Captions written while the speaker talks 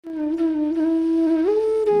Ever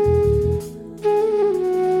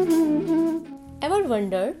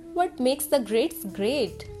wonder what makes the greats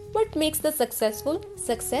great? What makes the successful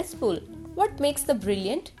successful? What makes the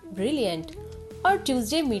brilliant brilliant? Our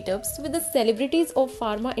Tuesday meetups with the celebrities of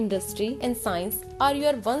pharma industry and science are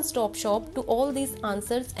your one-stop shop to all these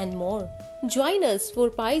answers and more. Join us for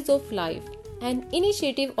Pies of Life, an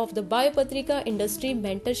initiative of the Biopatrika Industry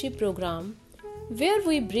Mentorship Program, where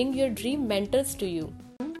we bring your dream mentors to you.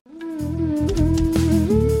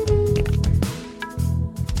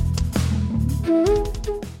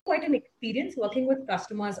 Quite an experience working with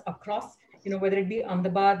customers across, whether it be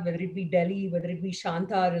Ahmedabad, whether it be Delhi, whether it be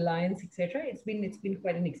Shanta, Reliance, etc. It's been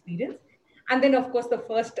quite an experience. And then, of course, the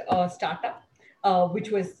first startup,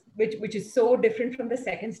 which is so different from the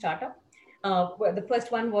second startup. Well, the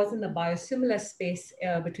first one was in the biosimilar space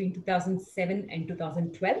between 2007 and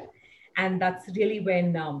 2012, and that's really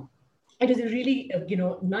when it was a really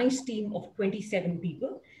nice team of 27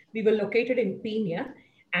 people. We were located in Pena,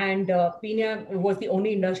 and Pena was the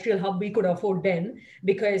only industrial hub we could afford then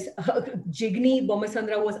because Jigni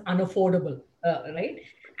Bomasandra was unaffordable, right?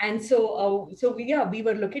 And we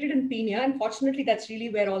were located in Pena, and fortunately, that's really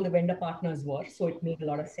where all the vendor partners were. So it made a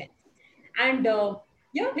lot of sense. And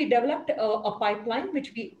we developed a pipeline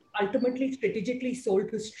which we ultimately strategically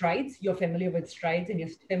sold to Strides. You're familiar with Strides and you're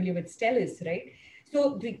familiar with Stellis, right?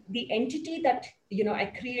 So the entity that I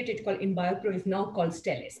created called in BioPro is now called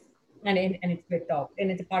Stellis, and it's with and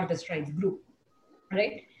it's a part of the Strides group,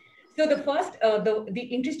 right? So the first, the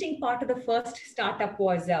interesting part of the first startup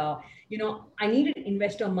was, I needed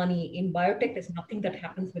investor money in biotech. There's nothing that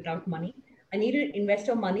happens without money. I needed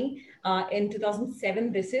investor money in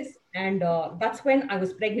 2007. This is, and that's when I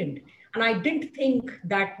was pregnant. And I didn't think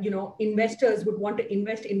that investors would want to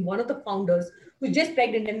invest in one of the founders who's just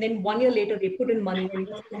pregnant, and then 1 year later they put in money, and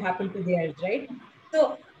what's going to happen to theirs, right?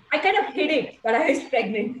 So I kind of hid it that I was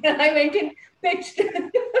pregnant. I went and pitched,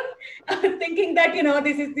 thinking that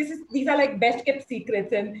these are like best kept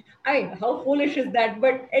secrets, and how foolish is that?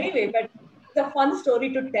 But anyway, but it's a fun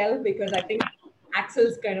story to tell because I think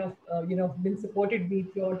Axel's kind of been supported me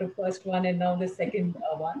throughout the first one and now the second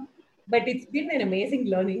one. But it's been an amazing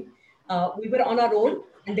learning. We were on our own,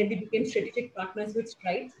 and then we became strategic partners with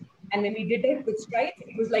Strides. And when we did it with Strides,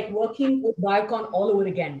 it was like working with Biocon all over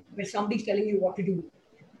again, where somebody's telling you what to do.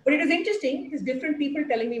 But it was interesting because different people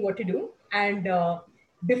telling me what to do and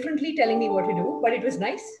differently telling me what to do. But it was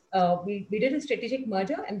nice. We did a strategic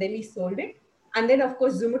merger and then we sold it. And then, of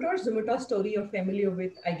course, Zomator's story you're familiar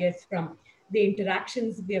with, I guess, from the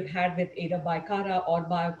interactions we have had with either Bicara or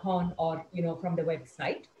Biocon or, from the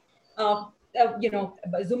website.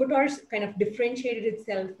 Zomator's kind of differentiated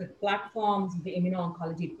itself with platforms, the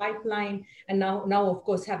immuno-oncology pipeline, and now, of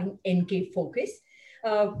course, having NK focus.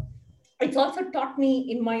 It's also taught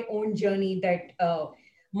me in my own journey that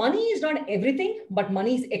money is not everything, but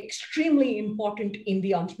money is extremely important in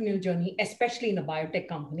the entrepreneurial journey, especially in a biotech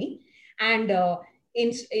company. And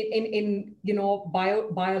in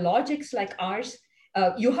biologics like ours,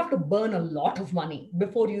 you have to burn a lot of money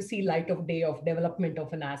before you see light of day of development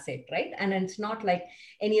of an asset, right? And it's not like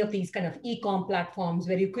any of these kind of e-com platforms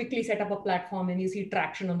where you quickly set up a platform and you see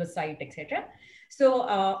traction on the site, etc. So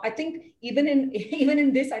I think even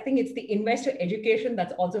in this, I think it's the investor education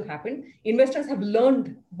that's also happened. Investors have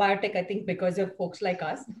learned biotech, I think, because of folks like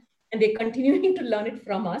us, and they're continuing to learn it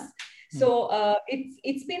from us. So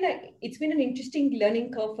it's been an interesting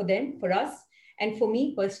learning curve for them, for us, and for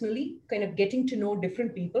me personally, kind of getting to know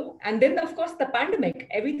different people. And then, of course, the pandemic,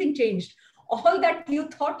 everything changed. All that you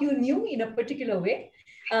thought you knew in a particular way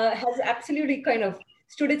has absolutely kind of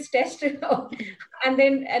stood its test. and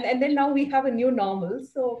then now we have a new normal.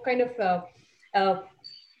 So kind of,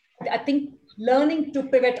 I think learning to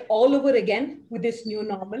pivot all over again with this new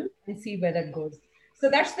normal and see where that goes. So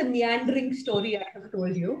that's the meandering story I have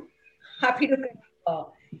told you. Happy to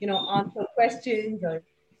answer questions or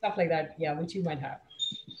stuff like that, yeah, which you might have.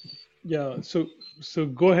 Yeah, so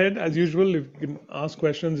go ahead as usual. If you can ask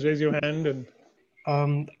questions, raise your hand.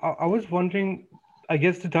 And I was wondering, I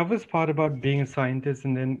guess the toughest part about being a scientist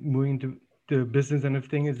and then moving to the business and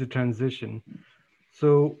everything is the transition.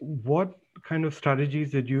 So what kind of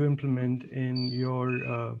strategies did you implement in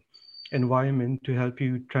your environment to help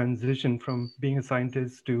you transition from being a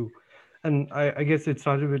scientist to, and I guess it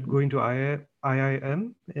started with going to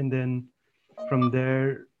IIM and then from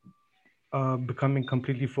there becoming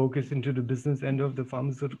completely focused into the business end of the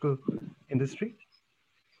pharmaceutical industry?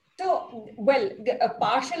 So, well, a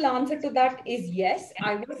partial answer to that is yes.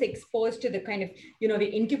 I was exposed to the kind of, the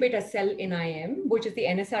incubator cell in IM, which is the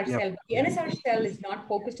NSR cell. The NSR cell is not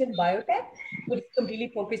focused in biotech, but it's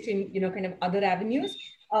completely focused in, kind of other avenues.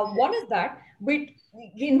 One is that, but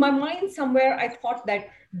in my mind somewhere, I thought that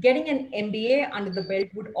getting an MBA under the belt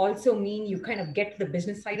would also mean you kind of get the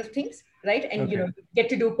business side of things, right? And Okay. you get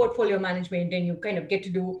to do portfolio management, and you kind of get to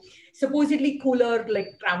do supposedly cooler, like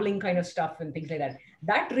traveling kind of stuff and things like that.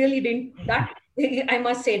 That really didn't. That I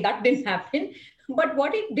must say that didn't happen. But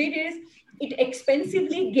what it did is it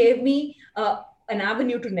expensively gave me an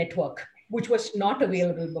avenue to network, which was not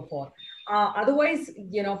available before. Otherwise,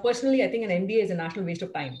 personally, I think an MBA is a national waste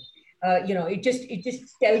of time. It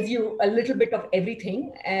just tells you a little bit of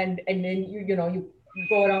everything, and then you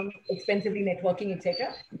go around expensively networking,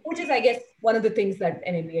 etc., which is, I guess, one of the things that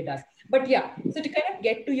an MBA does. But yeah, so to kind of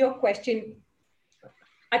get to your question,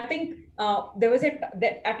 I think there was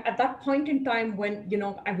at that point in time when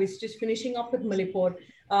I was just finishing up with Malipur,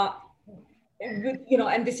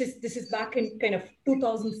 and this is back in kind of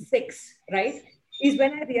 2006, right? Is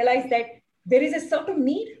when I realized that there is a certain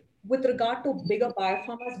need with regard to bigger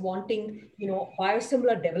biopharmas wanting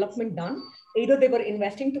biosimilar development done. Either they were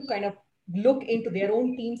investing to kind of look into their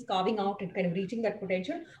own teams carving out and kind of reaching that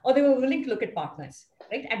potential, or they were willing to look at partners.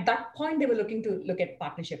 Right at that point, they were looking to look at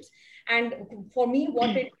partnerships. And for me,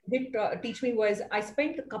 what it did teach me was I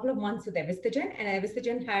spent a couple of months with Evistagen, and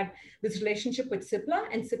Evistagen had this relationship with Cipla,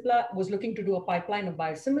 and Cipla was looking to do a pipeline of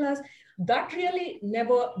biosimilars. That really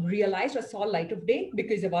never realized or saw light of day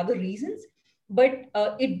because of other reasons. But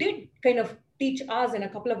it did kind of teach us and a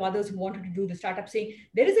couple of others who wanted to do the startup saying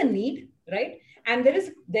there is a need, right? And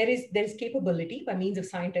there is capability by means of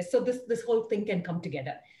scientists. So this whole thing can come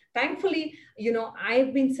together. Thankfully,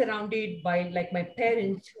 I've been surrounded by like my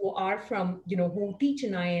parents who are from, who teach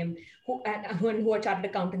in IM, who are chartered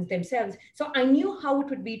accountants themselves. So I knew how it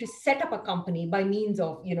would be to set up a company by means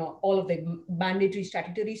of, all of the mandatory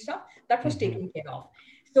statutory stuff that was taken care of.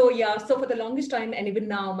 So yeah, so for the longest time, and even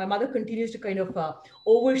now, my mother continues to kind of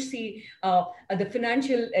oversee the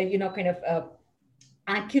financial,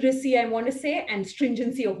 accuracy, I want to say, and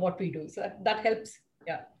stringency of what we do. So that helps.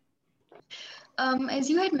 Yeah. As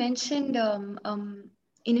you had mentioned,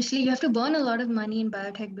 initially you have to burn a lot of money in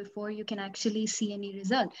biotech before you can actually see any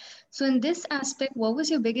result. So in this aspect, what was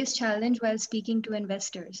your biggest challenge while speaking to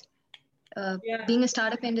investors? Being a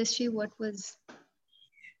startup industry, what was?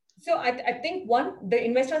 So I think the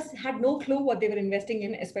investors had no clue what they were investing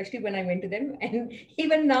in, especially when I went to them. And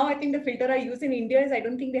even now, I think the filter I use in India is I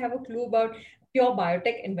don't think they have a clue about pure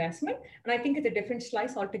biotech investment. And I think it's a different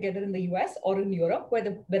slice altogether in the US or in Europe, where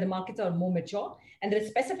the markets are more mature and there are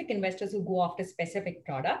specific investors who go after specific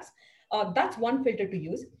products. That's one filter to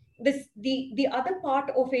use. The other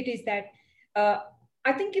part of it is that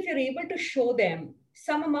I think if you're able to show them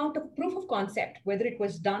some amount of proof of concept, whether it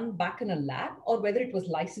was done back in a lab or whether it was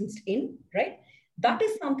licensed in, right? That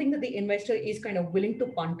is something that the investor is kind of willing to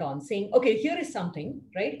punt on, saying, okay, here is something,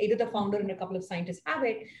 right? Either the founder and a couple of scientists have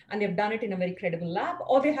it and they've done it in a very credible lab,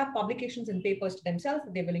 or they have publications and papers to themselves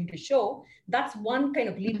that they're willing to show. That's one kind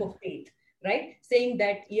of leap of faith, right? Saying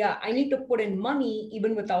that, yeah, I need to put in money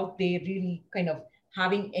even without they really kind of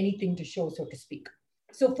having anything to show, so to speak.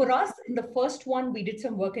 So for us, in the first one, we did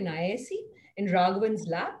some work in IISc, in Raghavan's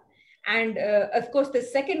lab. And of course, the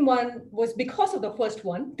second one was because of the first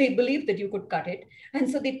one, they believed that you could cut it. And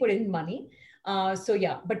so they put in money. So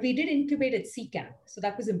yeah, but we did incubate at CCAM. So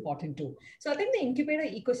that was important too. So I think the incubator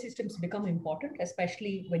ecosystems become important,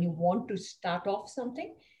 especially when you want to start off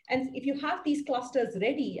something. And if you have these clusters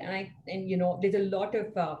ready, and there's a lot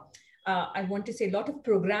of, I want to say a lot of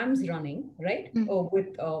programs running, right?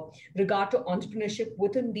 With regard to entrepreneurship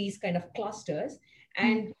within these kind of clusters.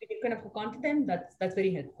 And when you kind of hook onto them, that's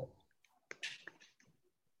very helpful.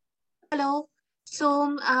 Hello.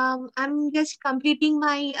 So I'm just completing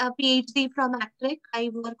my PhD from ACTREC. I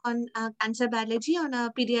work on cancer biology on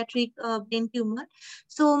a pediatric brain tumor.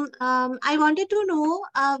 So I wanted to know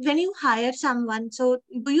when you hire someone, so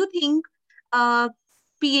do you think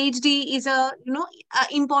PhD is a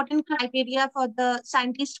important criteria for the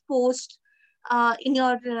scientist post in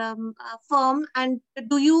your firm, and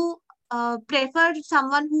do you prefer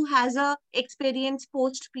someone who has a experience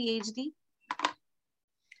post PhD?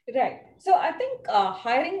 Right. So I think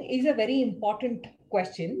hiring is a very important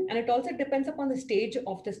question, and it also depends upon the stage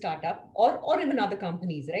of the startup or even other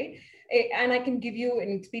companies, right? And I can give you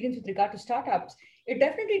an experience with regard to startups. It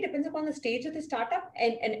definitely depends upon the stage of the startup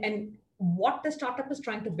and what the startup is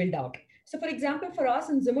trying to build out. So for example, for us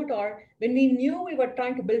in Zomator, when we knew we were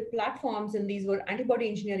trying to build platforms and these were antibody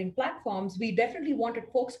engineering platforms, we definitely wanted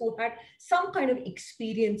folks who had some kind of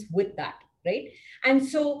experience with that, right? And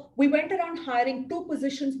so we went around hiring 2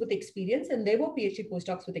 positions with experience, and they were PhD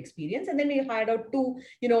postdocs with experience. And then we hired out 2,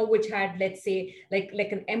 which had, let's say, like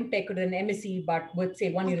an MTech or an MSc, but with,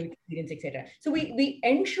 say, 1 year of experience, etc. So we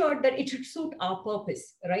ensured that it should suit our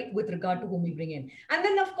purpose, right, with regard to whom we bring in. And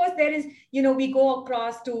then, of course, there is, we go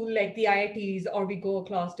across to like the IITs, or we go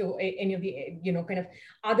across to any of the, kind of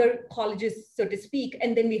other colleges, so to speak,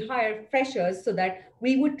 and then we hire freshers so that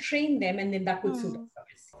we would train them, and then that would suit our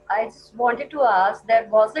service. I just wanted to ask that,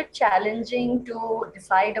 was it challenging to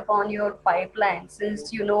decide upon your pipeline,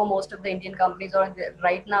 since most of the Indian companies are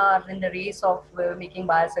right now are in the race of making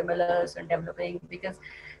biosimilars and developing, because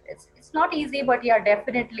it's not easy, but yeah,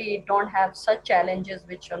 definitely don't have such challenges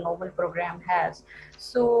which a novel program has.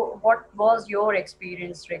 So what was your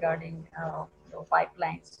experience regarding your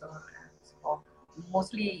pipelines, or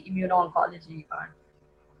mostly immuno-oncology part?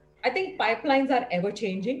 I think pipelines are ever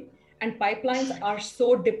changing, and pipelines are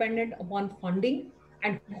so dependent upon funding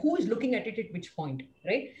and who is looking at it at which point,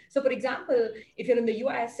 right? So for example, if you're in the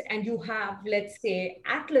US and you have, let's say,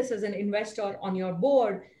 Atlas as an investor on your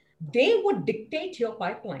board, they would dictate your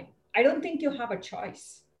pipeline. I don't think you have a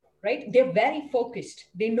choice, right? They're very focused.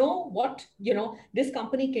 They know what, this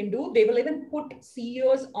company can do. They will even put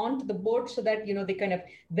CEOs onto the board so that, they kind of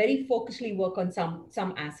very focusedly work on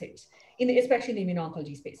some assets, especially in the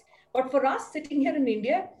immuno-oncology space. But for us sitting here in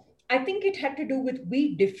India, I think it had to do with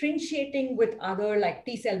we differentiating with other like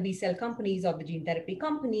T-cell, B-cell companies or the gene therapy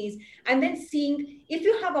companies, and then seeing if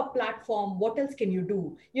you have a platform, what else can you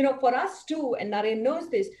do? For us too, and Naren knows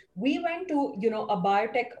this, we went to, a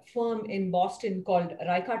biotech firm in Boston called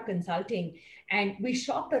Reichert Consulting, and we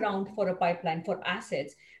shopped around for a pipeline for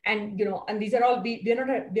assets. And, and these are all, we're not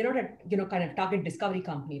a, kind of target discovery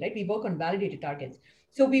company, right? We work on validated targets.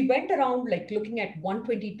 So we went around like looking at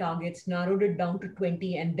 120 targets, narrowed it down to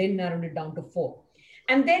 20, and then narrowed it down to 4.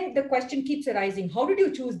 And then the question keeps arising, how did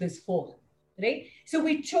you choose this 4, right? So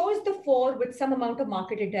we chose the 4 with some amount of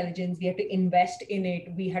market intelligence. We had to invest in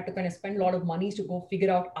it. We had to kind of spend a lot of money to go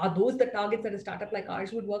figure out, are those the targets that a startup like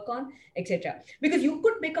ours would work on, etc. Because you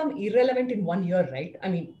could become irrelevant in 1 year, right? I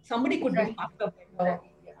mean, somebody could be fucked up.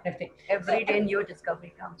 Every day new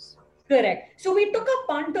discovery comes. Correct. So we took a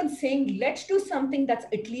punt on saying, let's do something that's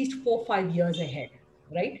at least 4 or 5 years ahead,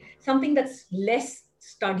 right? Something that's less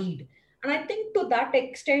studied. And I think to that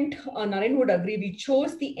extent, Naren would agree, we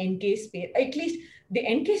chose the NK space, at least the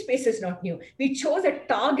NK space is not new. We chose a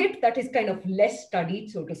target that is kind of less studied,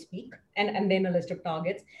 so to speak, and then a list of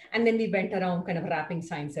targets. And then we went around kind of wrapping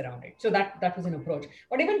science around it. So that was an approach.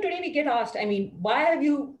 But even today we get asked, I mean, why have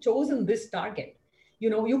you chosen this target?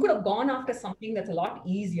 You could have gone after something that's a lot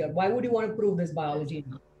easier. Why would you want to prove this biology?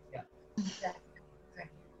 Yeah. Exactly.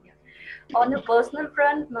 Yeah. On a personal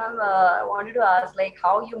front, ma'am, I wanted to ask like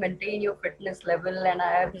how you maintain your fitness level. And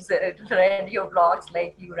I have read your blogs,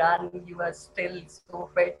 like you run, you are still so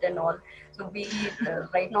fit and all. So we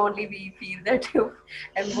right now only we feel that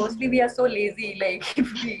and mostly we are so lazy. Like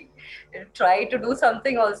if we try to do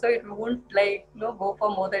something also, it won't go for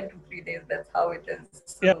more than 2-3 days. That's how it is.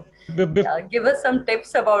 So, give us some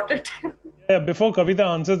tips about it. Yeah, before Kavitha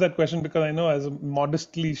answers that question, because I know as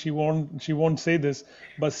modestly she won't say this,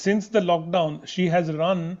 but since the lockdown she has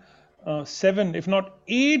run 7 if not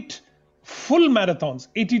 8 full marathons,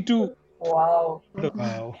 82. Wow.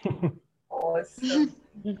 Awesome.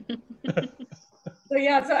 So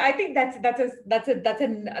yeah, so I think that's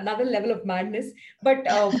another level of madness. But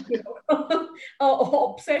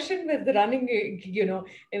obsession with the running,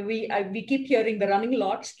 we keep hearing the running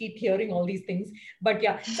lots, keep hearing all these things. But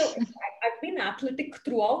yeah, so I've been athletic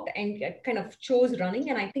throughout and kind of chose running,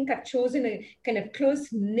 and I think I've chosen a kind of close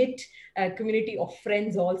knit community of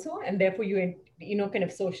friends also, and therefore you kind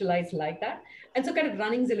of socialize like that. And so kind of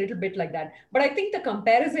running is a little bit like that. But I think the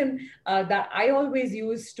comparison that I always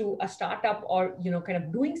use to a startup or, kind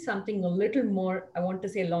of doing something a little more, I want to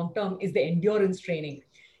say long-term, is the endurance training.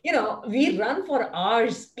 We run for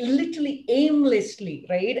hours, literally aimlessly,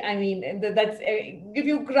 right? I mean, that's, if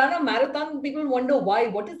you run a marathon, people wonder why,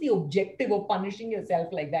 what is the objective of punishing yourself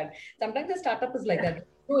like that? Sometimes a startup is like that,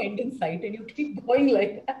 no end in sight and you keep going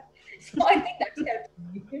like that. So I think that's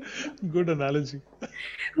helpful. Good analogy.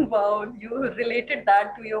 Wow, you related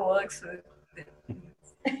that to your works.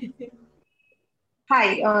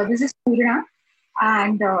 Hi, this is Purna,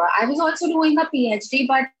 and I was also doing a PhD,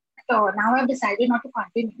 but now I've decided not to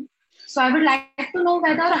continue. So I would like to know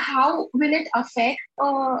how will it affect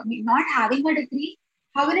not having a degree?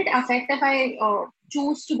 How will it affect if I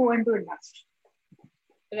choose to go into industry?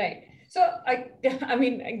 Right. So I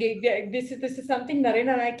mean, this is something Naren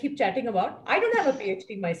and I keep chatting about. I don't have a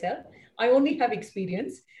PhD myself. I only have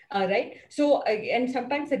experience, right? So, and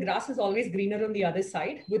sometimes the grass is always greener on the other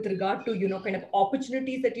side with regard to, kind of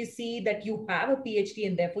opportunities that you see that you have a PhD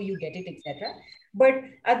and therefore you get it, etc. But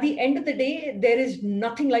at the end of the day, there is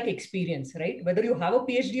nothing like experience, right? Whether you have a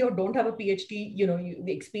PhD or don't have a PhD,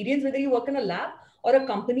 the experience, whether you work in a lab or a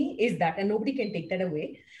company is that, and nobody can take that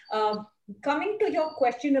away. Coming to your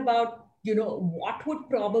question about, what would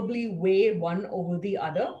probably weigh one over the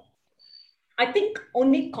other? I think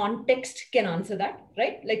only context can answer that,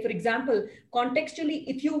 right? Like, for example, contextually,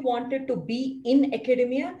 if you wanted to be in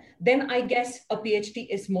academia, then I guess a PhD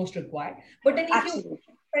is most required. But then if you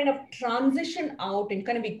kind of transition out and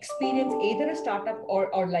kind of experience either a startup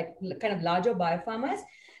or like kind of larger biopharmas,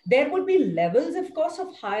 there would be levels, of course,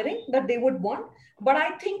 of hiring that they would want. But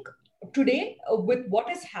I think today, with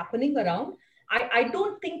what is happening around, I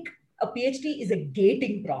don't think a PhD is a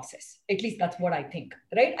gating process. At least that's what I think,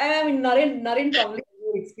 right? I mean, Naren probably has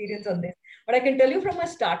more experience on this, but I can tell you from a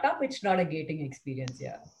startup, it's not a gating experience.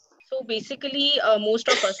 Yeah. So basically, most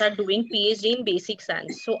of us are doing PhD in basic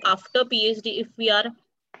science. So after PhD, if we are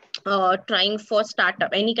trying for startup,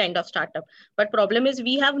 any kind of startup, but problem is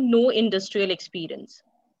we have no industrial experience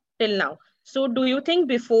till now. So do you think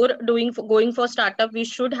before going for startup, we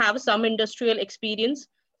should have some industrial experience?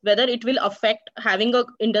 Whether it will affect having a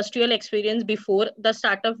industrial experience before the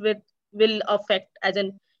startup will affect, as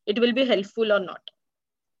in it will be helpful or not?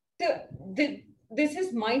 So this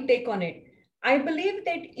is my take on it. I believe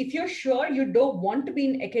that if you're sure you don't want to be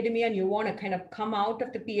in academia and you want to kind of come out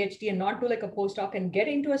of the PhD and not do like a postdoc and get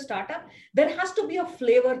into a startup, there has to be a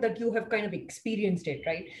flavor that you have kind of experienced it,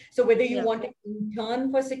 right? So whether you want to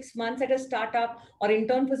intern for 6 months at a startup or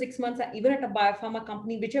intern for 6 months, even at a biopharma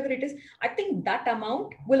company, whichever it is, I think that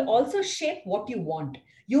amount will also shape what you want.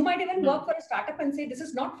 You might even work for a startup and say, this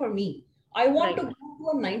is not for me. I want to go to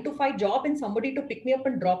a 9-to-5 job and somebody to pick me up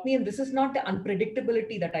and drop me. And this is not the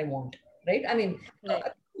unpredictability that I want. Right? I mean,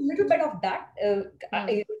 a little bit of that.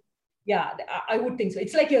 I would think so.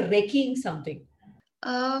 It's like you're wrecking something.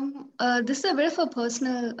 This is a bit of a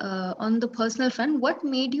personal, on the personal front. What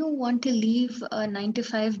made you want to leave a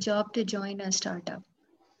 9-to-5 job to join a startup?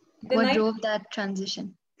 What drove that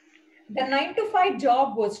transition? The 9-to-5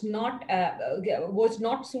 job was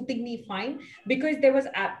not suiting me fine, because there was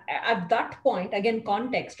at that point, again,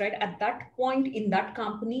 context, right? At that point in that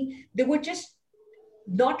company, there were just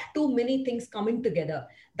not too many things coming together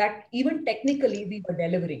that even technically we were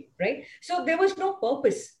delivering, right? So there was no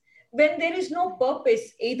purpose. When there is no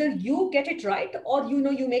purpose, either you get it right or,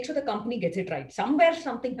 you make sure the company gets it right. Somewhere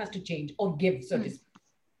something has to change or give, so to speak.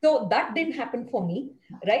 So that didn't happen for me,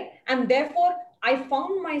 right? And therefore, I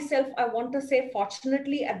found myself, I want to say,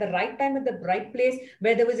 fortunately, at the right time, at the right place,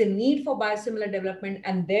 where there was a need for biosimilar development.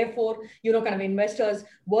 And therefore, kind of investors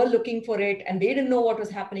were looking for it and they didn't know what was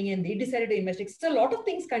happening and they decided to invest. So a lot of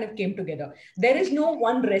things kind of came together. There is no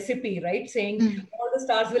one recipe, right? Saying all the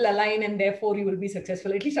stars will align and therefore you will be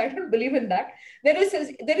successful. At least I don't believe in that. There is a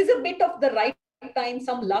bit of the right time,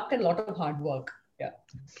 some luck and a lot of hard work. Yeah.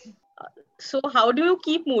 So how do you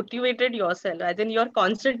keep motivated yourself? As in, you're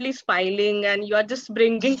constantly smiling and you're just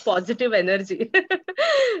bringing positive energy,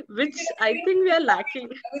 which I think we are lacking.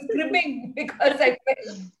 I was gripping because I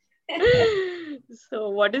So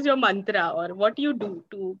what is your mantra, or what do you do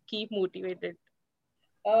to keep motivated?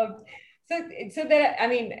 So there, I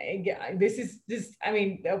mean,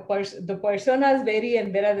 the personas vary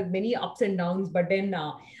and there are many ups and downs, but then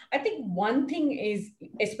I think one thing is,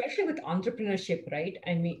 especially with entrepreneurship, right?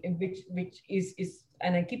 I mean, which is,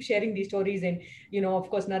 and I keep sharing these stories, and, of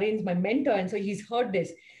course, Naren's my mentor. And so he's heard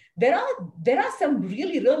this. There are some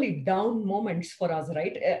really, really down moments for us,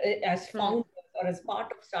 right? As founders or as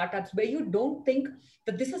part of startups, where you don't think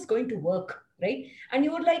that this is going to work, right? And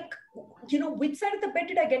you're like, which side of the bed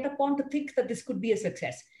did I get upon to think that this could be a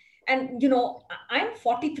success? And, I'm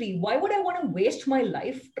 43. Why would I want to waste my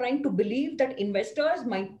life trying to believe that investors,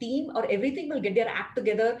 my team, or everything will get their act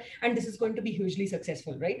together and this is going to be hugely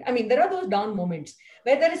successful, right? I mean, there are those down moments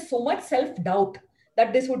where there is so much self-doubt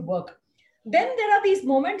that this would work. Then there are these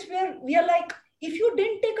moments where we are like, if you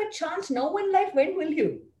didn't take a chance now in life, when will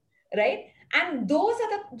you, right? And those are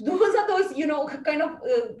those, kind of,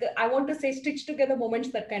 I want to say, stitched together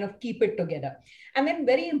moments that kind of keep it together. And then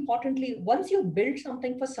very importantly, once you build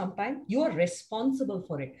something for some time, you are responsible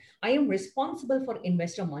for it. I am responsible for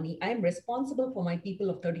investor money. I am responsible for my people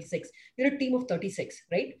of 36. You're a team of 36,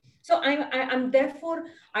 right? So I'm therefore,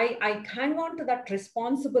 I hang on to that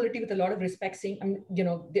responsibility with a lot of respect, saying,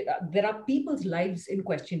 there are people's lives in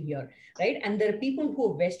question here, right? And there are people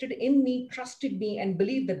who invested in me, trusted me, and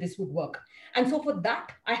believed that this would work. And so for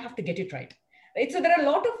that, I have to get it right. right? So there are a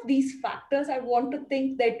lot of these factors I want to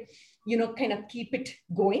think that, kind of keep it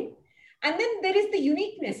going. And then there is the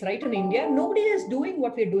uniqueness, right? In India, nobody is doing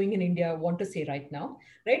what we're doing in India, I want to say right now,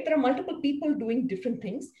 right? There are multiple people doing different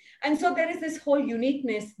things. And so there is this whole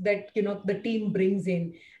uniqueness that, the team brings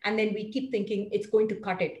in. And then we keep thinking it's going to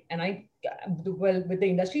cut it. And with the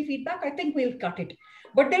industry feedback, I think we'll cut it.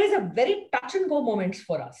 But there is a very touch and go moments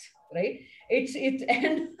for us, right?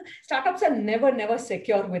 And startups are never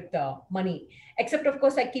secure with money. Except, of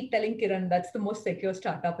course, I keep telling Kiran that's the most secure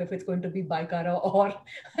startup if it's going to be Bicara or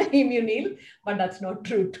Immunil, but that's not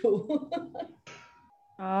true too.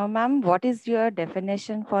 Ma'am, what is your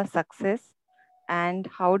definition for success? And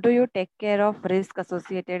how do you take care of risk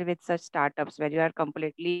associated with such startups where you are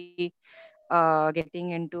completely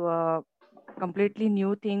getting into a completely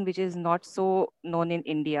new thing which is not so known in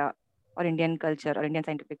India or Indian culture or Indian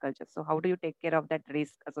scientific culture? So how do you take care of that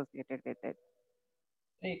risk associated with it?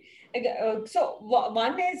 Right. So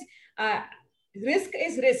one is risk.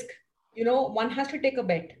 One has to take a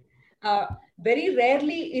bet. Very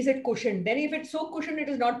rarely is it cushioned. Then if it's so cushioned, it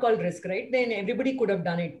is not called risk, right? Then everybody could have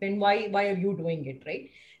done it. Then why are you doing it,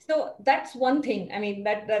 right? So that's one thing. I mean,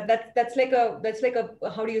 that's like a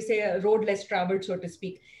how do you say, a road less traveled, so to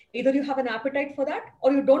speak. Either you have an appetite for that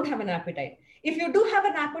or you don't have an appetite. If you do have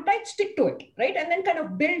an appetite, stick to it, right? And then kind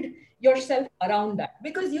of build yourself around that,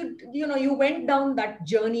 because you went down that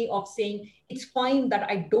journey of saying it's fine that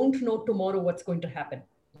I don't know tomorrow what's going to happen,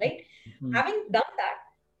 right? Mm-hmm. Having done that,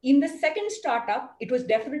 in the second startup, it was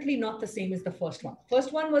definitely not the same as the first one.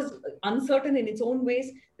 First one was uncertain in its own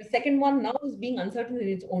ways. The second one now is being uncertain in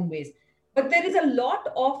its own ways. But there is a lot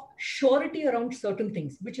of surety around certain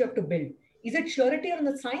things which you have to build. Is it surety on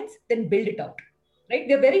the science? Then build it out, right?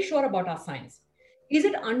 We're very sure about our science. Is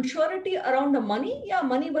it unsurety around the money? Yeah,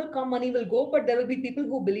 money will come, money will go, but there will be people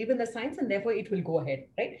who believe in the science and therefore it will go ahead,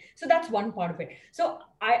 right? So that's one part of it. So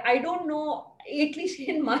I don't know, at least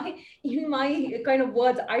in my kind of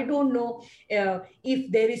words, I don't know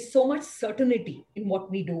if there is so much certainty in what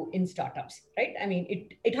we do in startups, right? I mean,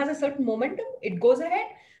 it has a certain momentum, it goes ahead.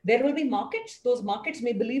 There will be markets, those markets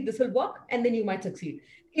may believe this will work, and then you might succeed.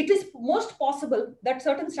 It is most possible that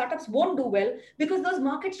certain startups won't do well because those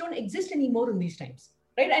markets don't exist anymore in these times,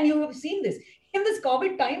 right? And you have seen this. In this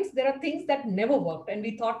COVID times, there are things that never worked, and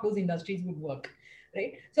we thought those industries would work,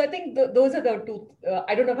 right? So I think those are the two.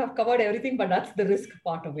 I don't know if I've covered everything, but that's the risk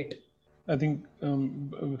part of it. I think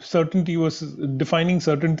certainty versus defining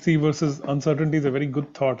certainty versus uncertainty is a very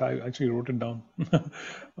good thought. I actually wrote it down.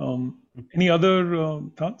 Any other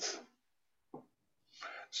thoughts?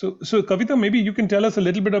 So Kavitha, maybe you can tell us a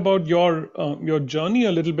little bit about your journey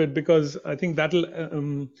a little bit, because I think that'll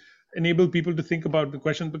enable people to think about the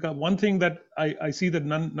question. Because one thing that I see that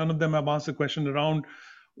none of them have asked a question around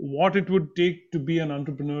what it would take to be an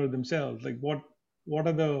entrepreneur themselves. Like what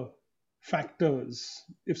are the factors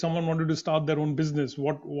if someone wanted to start their own business?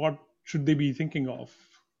 What should they be thinking of?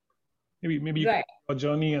 Maybe right. A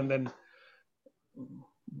journey, and then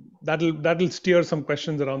that'll steer some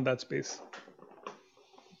questions around that space.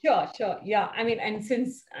 Sure. Yeah. I mean, and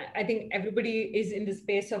since I think everybody is in the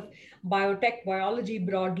space of biotech, biology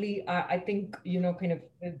broadly, I think, kind of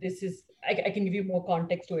this is, I can give you more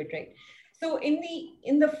context to it, right? So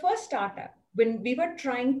in the first startup, when we were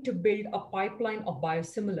trying to build a pipeline of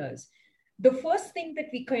biosimilars, the first thing that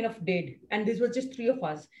we kind of did, and this was just 3 of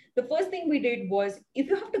us, the first thing we did was, if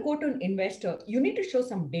you have to go to an investor, you need to show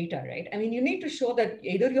some data, right? I mean, you need to show that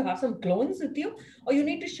either you have some clones with you, or you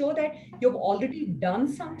need to show that you've already done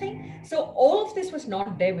something. So all of this was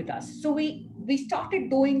not there with us. So we started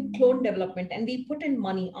doing clone development, and we put in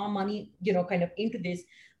our money, kind of into this.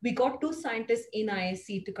 We got 2 scientists in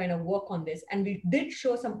ISC to kind of work on this, and we did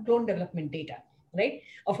show some clone development data. Right?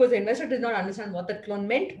 Of course, the investor did not understand what that clone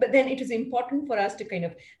meant, but then it is important for us to kind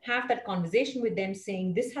of have that conversation with them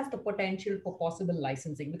saying this has the potential for possible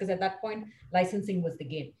licensing, because at that point, licensing was the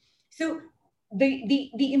game. So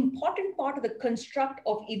the important part of the construct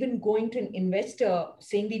of even going to an investor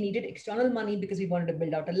saying we needed external money because we wanted to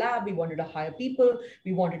build out a lab, we wanted to hire people,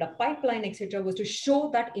 we wanted a pipeline, etc., was to show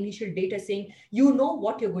that initial data saying,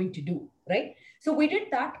 what you're going to do, right? So we did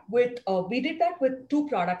that with 2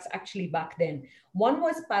 products actually back then. One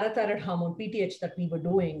was parathyroid hormone, PTH, that we were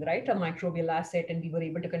doing, right? A microbial asset, and we were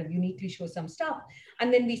able to kind of uniquely show some stuff.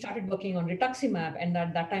 And then we started working on rituximab, and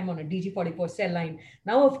at that time on a DG44 cell line.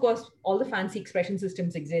 Now, of course, all the fancy expression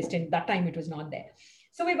systems exist, and that time it was not there.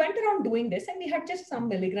 So we went around doing this, and we had just some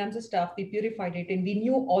milligrams of stuff. We purified it, and we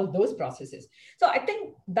knew all those processes. So I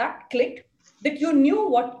think that clicked. that you knew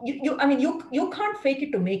what you can't fake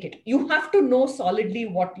it to make it. You have to know solidly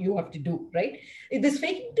what you have to do, right? This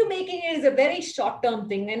faking to making it is a very short-term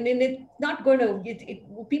thing, and then it's not going to,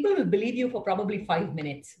 people will believe you for probably 5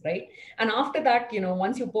 minutes, right? And after that,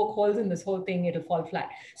 once you poke holes in this whole thing, it'll fall flat.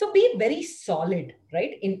 So be very solid,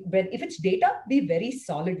 right? If it's data, be very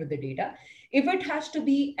solid with the data. If it has to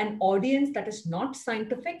be an audience that is not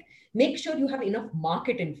scientific, make sure you have enough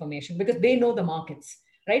market information, because they know the markets,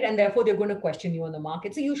 right? And therefore they're going to question you on the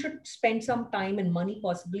market. So you should spend some time and money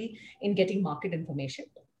possibly in getting market information.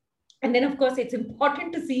 And then, of course, it's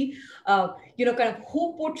important to see, kind of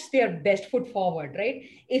who puts their best foot forward, right?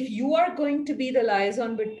 If you are going to be the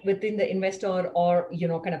liaison within the investor or,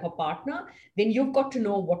 kind of a partner, then you've got to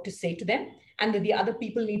know what to say to them. And the other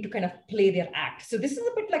people need to kind of play their act. So this is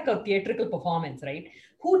a bit like a theatrical performance, right?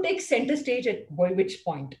 Who takes center stage at which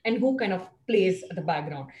point, and who kind of plays the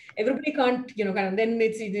background. Everybody can't, kind of, then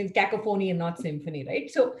it's cacophony and not symphony, right?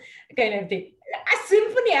 So kind of thing. A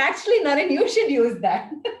symphony, actually, Naren, you should use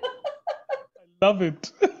that. Love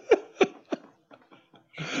it.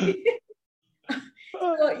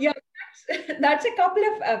 So yeah, that's a couple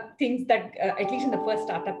of things that at least in the first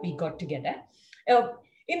startup we got together.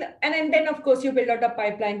 And then of course you build out a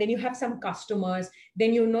pipeline, then you have some customers,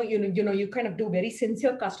 then you kind of do very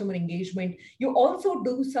sincere customer engagement. You also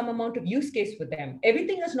do some amount of use case with them.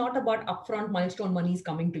 Everything is not about upfront milestone monies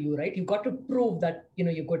coming to you, right? You've got to prove that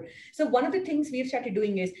you're good. So one of the things we've started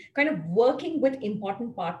doing is kind of working with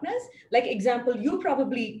important partners. Like example, you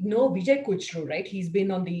probably know Vijay Kuchru, right? He's been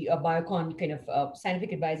on the Biocon kind of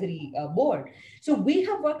scientific advisory board. So we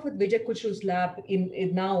have worked with Vijay Kuchru's lab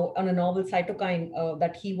in now on a novel cytokine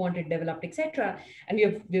that he wanted developed, etc. And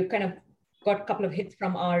we've kind of got a couple of hits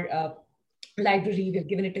from our library. We've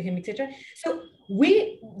given it to him, etc. So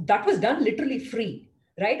that was done literally free,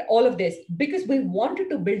 right? All of this, because we wanted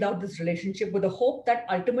to build out this relationship with the hope that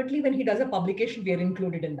ultimately when he does a publication, we are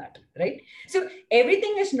included in that, right? So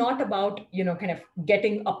everything is not about, kind of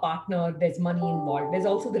getting a partner, there's money involved. There's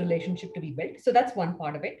also the relationship to be built. So that's one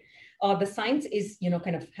part of it. The science is,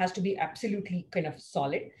 kind of has to be absolutely kind of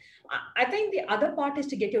solid. I think the other part is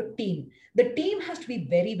to get your team. The team has to be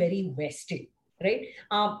very, very vested, right?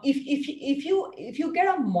 If you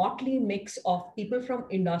get a motley mix of people from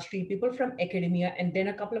industry, people from academia, and then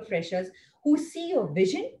a couple of freshers who see your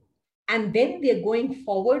vision, and then they're going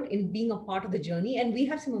forward in being a part of the journey. And we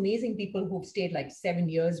have some amazing people who've stayed like 7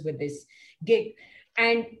 years with this gig,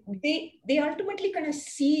 and they ultimately kind of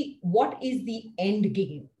see what is the end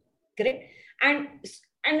game, correct?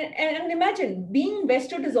 And imagine being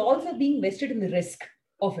vested is also being vested in the risk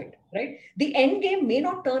of it, right? The end game may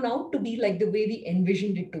not turn out to be like the way we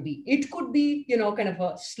envisioned it to be. It could be, kind of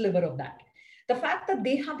a sliver of that. The fact that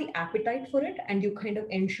they have the appetite for it, and you kind of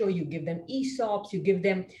ensure you give them ESOPs, you give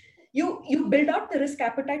them, you build out the risk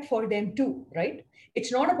appetite for them too, right?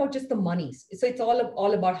 It's not about just the monies. So it's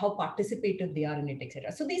all about how participative they are in it,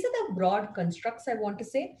 etc. So these are the broad constructs I want to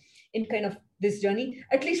say in kind of this journey,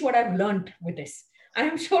 at least what I've learned with this.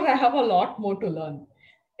 I'm sure I have a lot more to learn.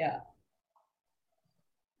 Yeah.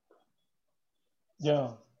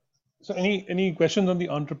 Yeah. So any questions on the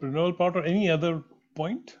entrepreneurial part or any other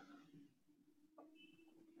point?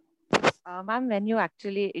 Ma'am, when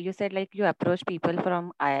you said like you approach people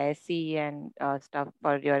from IISc and stuff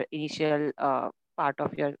for your initial part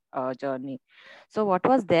of your journey. So what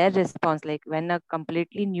was their response like when a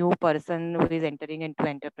completely new person who is entering into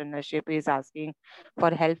entrepreneurship is asking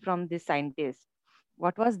for help from this scientist?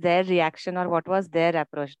 What was their reaction, or what was their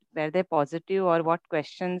approach? Were they positive, or what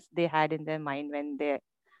questions they had in their mind when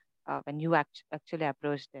you actually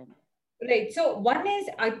approached them? Right. So one is,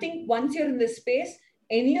 I think once you're in this space,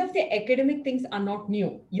 any of the academic things are not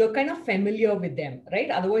new. You're kind of familiar with them, right?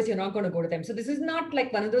 Otherwise, you're not going to go to them. So this is not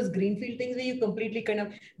like one of those greenfield things where you completely kind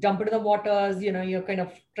of jump into the waters, you're kind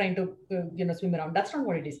of trying to, swim around. That's not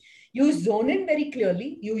what it is. You zone in very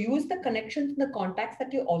clearly. You use the connections and the contacts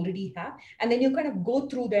that you already have, and then you kind of go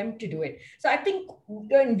through them to do it. So I think,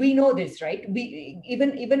 and we know this, right? We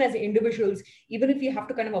even as individuals, even if you have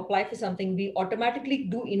to kind of apply for something, we automatically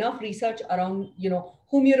do enough research around,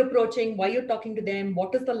 whom you're approaching, why you're talking to them,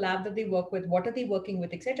 what is the lab that they work with, what are they working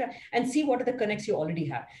with, etc., and see what are the connects you already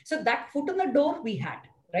have. So that foot in the door we had,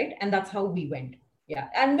 right? And that's how we went. Yeah,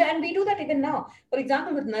 and we do that even now. For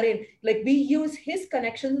example, with Naren, like we use his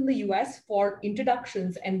connections in the US for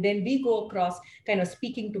introductions, and then we go across kind of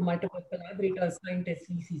speaking to multiple collaborators, scientists,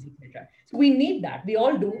 VCs, etc. So we need that. We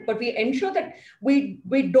all do, but we ensure that we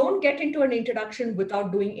don't get into an introduction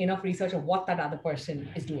without doing enough research of what that other person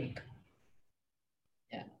is doing.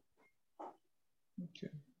 Yeah.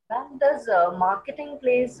 And does marketing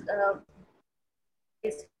plays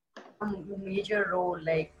major role,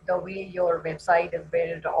 like the way your website is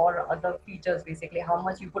built or other features, basically how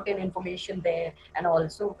much you put in information there. And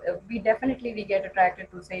also we get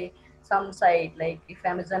attracted to say some site, like if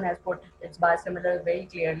Amazon has put its biosimilar very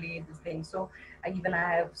clearly this thing. So even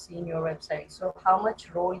I have seen your website. So how much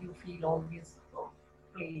role you feel all these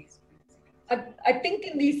plays? I think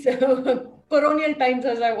in these colonial times,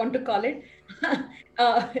 as I want to call it,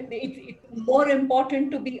 it's more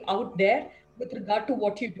important to be out there with regard to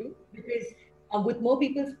what you do, because with more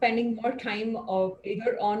people spending more time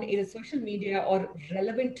either social media or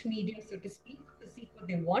relevant media, so to speak, to see what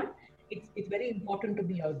they want, it's very important to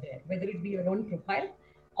be out there, whether it be your own profile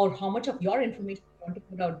or how much of your information you want to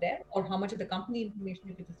put out there, or how much of the company information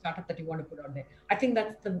if it's a startup that you want to put out there. I think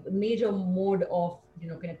that's the major mode of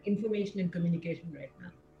kind of information and communication right now.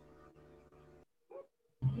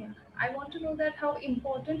 Yeah, I want to know that how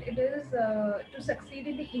important it is to succeed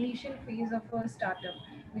in the initial phase of a startup,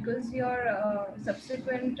 because your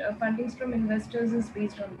subsequent fundings from investors is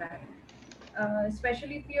based on that.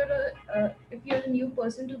 Especially if you're a new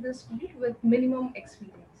person to this field with minimum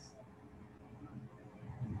experience.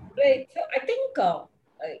 Right. So I think,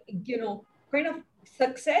 kind of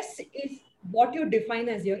success is what you define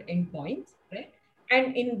as your endpoints, right?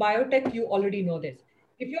 And in biotech, you already know this.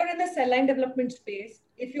 If you're in the cell line development space,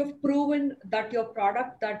 if you've proven that your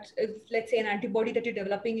product, that is, let's say, an antibody that you're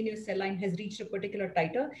developing in your cell line has reached a particular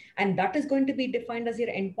titer, and that is going to be defined as your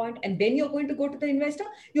endpoint, and then you're going to go to the investor,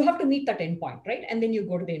 you have to meet that endpoint, right? And then you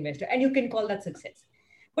go to the investor, and you can call that success.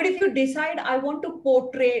 But if you decide, I want to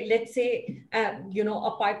portray, let's say,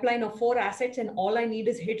 a pipeline of 4 assets, and all I need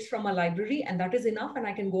is hits from a library, and that is enough, and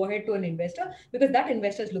I can go ahead to an investor because that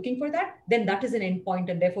investor is looking for that, then that is an endpoint,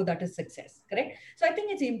 and therefore that is success, correct? So I think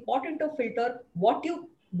it's important to filter what you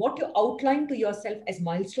outline to yourself as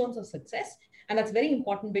milestones of success. And that's very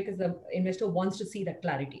important because the investor wants to see that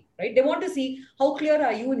clarity, right? They want to see how clear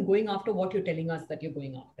are you in going after what you're telling us that you're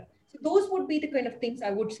going after. So those would be the kind of things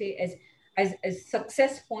I would say as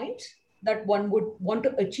success points that one would want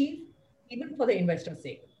to achieve, even for the investor's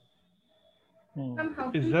sake.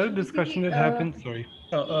 Is there a discussion that happens? Sorry.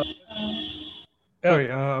 Sorry,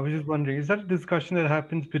 I was just wondering, is that a discussion that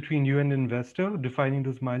happens between you and the investor, defining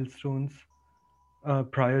those milestones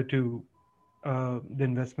prior to the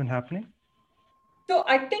investment happening? So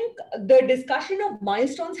I think the discussion of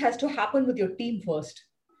milestones has to happen with your team first,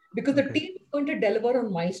 because the team is going to deliver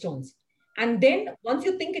on milestones. And then once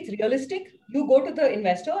you think it's realistic, you go to the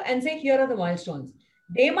investor and say, here are the milestones.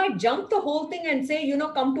 They might jump the whole thing and say,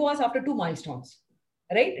 come to us after 2 milestones,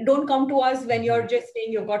 right? Don't come to us when you're just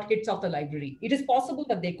saying you've got hits off the library. It is possible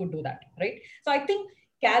that they could do that, right? So I think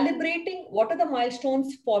calibrating what are the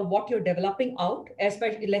milestones for what you're developing out,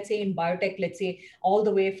 especially, let's say in biotech, let's say all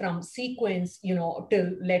the way from sequence,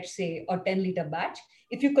 till, let's say, a 10-liter batch.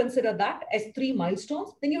 If you consider that as 3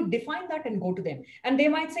 milestones, then you define that and go to them. And they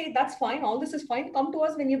might say, that's fine. All this is fine. Come to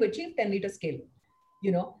us when you've achieved 10-liter scale,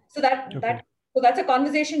 So that's a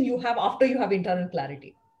conversation you have after you have internal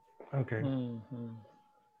clarity. Okay.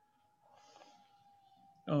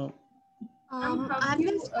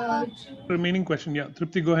 Remaining question. Yeah.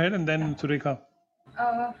 Tripti, go ahead. And then Surekha.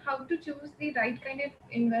 How to choose the right kind of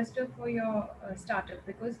investor for your startup,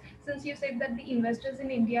 because since you said that the investors in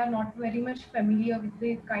India are not very much familiar with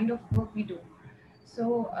the kind of work we do,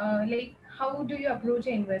 so how do you approach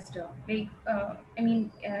an investor? If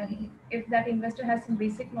that investor has some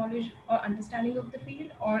basic knowledge or understanding of the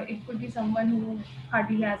field, or it could be someone who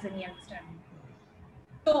hardly has any understanding.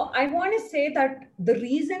 So I want to say that the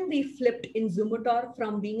reason we flipped in Zomator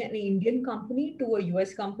from being an Indian company to a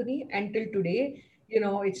US company until today,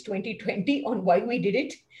 it's 2020 on why we did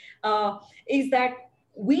it, is that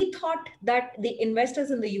we thought that the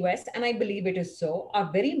investors in the US, and I believe it is so, are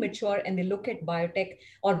very mature and they look at biotech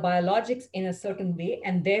or biologics in a certain way.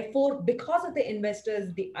 And therefore, because of the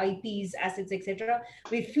investors, the IPs, assets, etc.,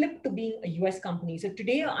 we flipped to being a US company. So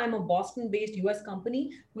today I'm a Boston-based US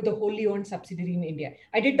company with a wholly owned subsidiary in India.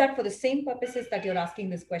 I did that for the same purposes that you're asking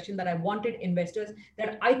this question, that I wanted investors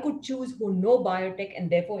that I could choose who know biotech and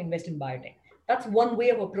therefore invest in biotech. That's one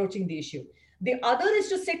way of approaching the issue. The other is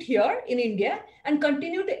to sit here in India and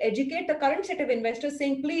continue to educate the current set of investors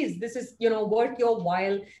saying, please, this is, worth your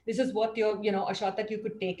while. This is worth your, a shot that you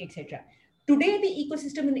could take, etc. Today, the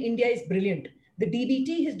ecosystem in India is brilliant. The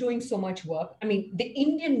DBT is doing so much work. I mean, the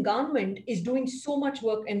Indian government is doing so much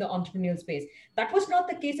work in the entrepreneurial space. That was not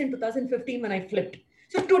the case in 2015 when I flipped.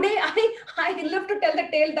 So today, I live to tell the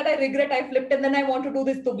tale that I regret I flipped, and then I want to do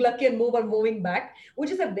this Tughlaki move or moving back,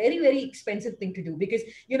 which is a very, very expensive thing to do because,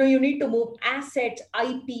 you need to move assets,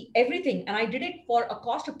 IP, everything. And I did it for a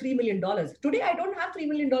cost of $3 million. Today, I don't have $3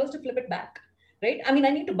 million to flip it back. right? I mean, I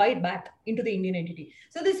need to buy it back into the Indian entity.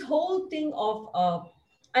 So this whole thing of,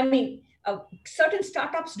 certain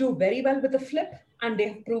startups do very well with the flip, and they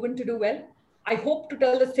have proven to do well. I hope to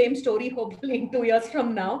tell the same story, hopefully in 2 years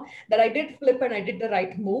from now, that I did flip and I did the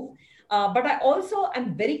right move. But I also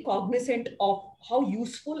am very cognizant of how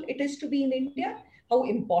useful it is to be in India, how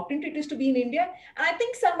important it is to be in India. And I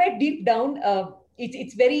think somewhere deep down,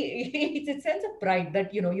 it's very, it's a sense of pride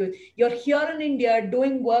that, you're here in India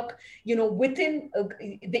doing work, within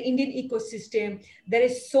the Indian ecosystem. There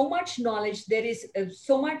is so much knowledge. There is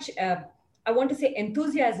so much, I want to say,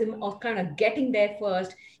 enthusiasm of kind of getting there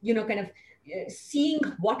first, kind of seeing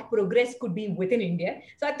what progress could be within India.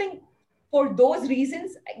 So I think for those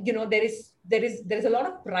reasons, there is a lot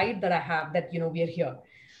of pride that I have that, we are here.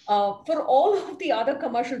 For all of the other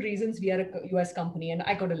commercial reasons, we are a US company, and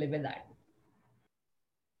I got to live with that.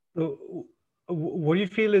 So what do you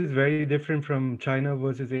feel is very different from China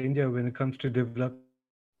versus India when it comes to developing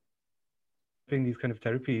these kind of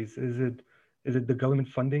therapies? Is it the government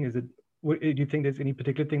funding? Do you think there's any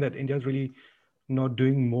particular thing that India is really not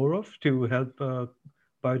doing more of to help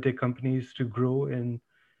biotech companies to grow and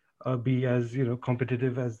be as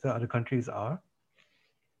competitive as the other countries are?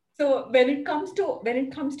 So when it comes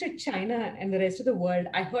to China and the rest of the world,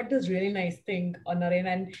 I heard this really nice thing on Naren,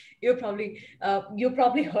 and you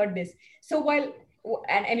probably heard this. So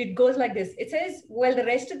and it goes like this. It says, while the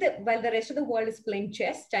rest of the world is playing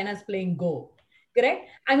chess, China is playing Go. Correct?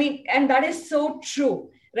 I mean, and that is so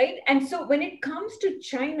true, right? And so when it comes to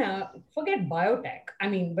China, forget biotech. I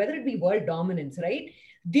mean, whether it be world dominance, right?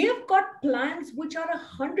 They have got plans which are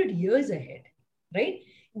 100 years ahead, right?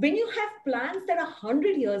 When you have plans that are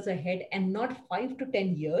 100 years ahead and not 5 to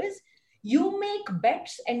 10 years, you make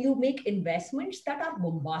bets and you make investments that are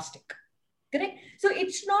bombastic. Correct? So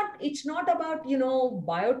it's not about,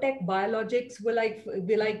 biotech, biologics will I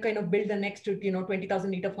kind of build the next,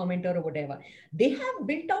 20,000 liter fermenter or whatever. They have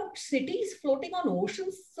built out cities floating on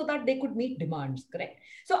oceans so that they could meet demands. Correct?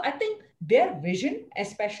 So I think their vision,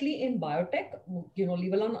 especially in biotech,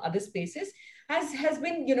 leave alone other spaces, has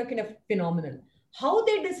been, kind of phenomenal. How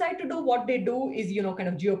they decide to do what they do is, kind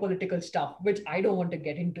of geopolitical stuff, which I don't want to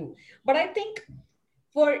get into. But I think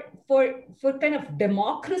for kind of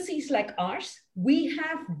democracies like ours, we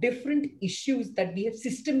have different issues that we have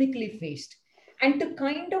systemically faced. And to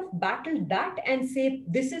kind of battle that and say,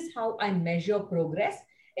 this is how I measure progress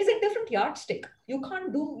is a different yardstick. You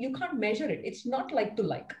can't measure it. It's not like to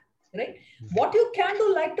like, right? What you can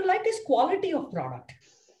do like to like is quality of product.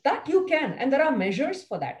 That you can, and there are measures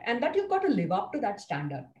for that, and that you've got to live up to that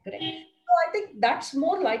standard. Correct? So I think that's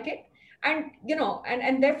more like it. And,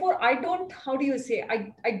 and therefore I don't, how do you say,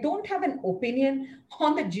 I don't have an opinion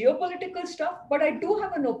on the geopolitical stuff, but I do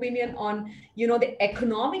have an opinion on, the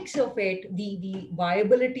economics of it, the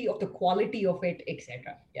viability of the quality of it,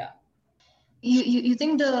 etc. Yeah. You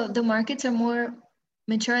think the markets are more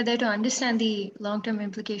mature there to understand the long-term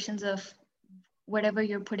implications of whatever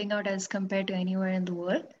you're putting out as compared to anywhere in the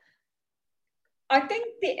world? I think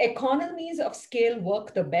the economies of scale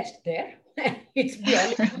work the best there. It's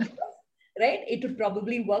purely right? It would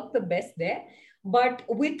probably work the best there. But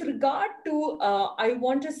with regard to, I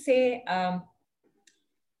want to say,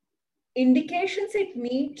 indications it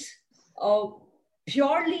meets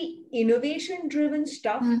purely innovation-driven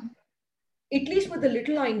stuff, at least with the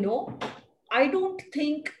little I know, I don't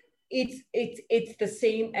think it's the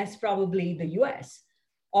same as probably the US,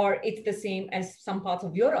 or it's the same as some parts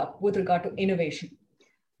of Europe with regard to innovation.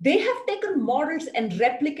 They have taken models and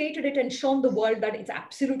replicated it and shown the world that it's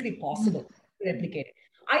absolutely possible to replicate it.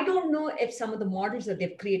 I don't know if some of the models that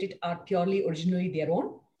they've created are purely originally their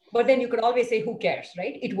own, but then you could always say, who cares,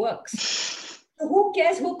 right? It works. So who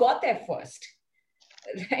cares who got there first,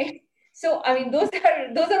 right? So, I mean, those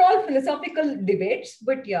are all philosophical debates,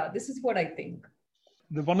 but yeah, this is what I think.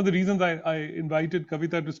 One of the reasons I invited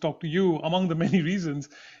Kavitha to talk to you, among the many reasons,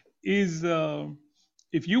 is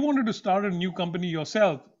if you wanted to start a new company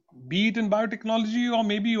yourself, be it in biotechnology or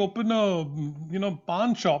maybe open a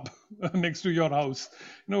pawn shop next to your house,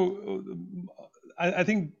 I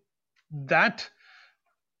think that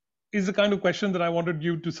is the kind of question that I wanted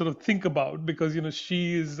you to sort of think about, because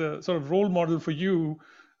she is a sort of role model for you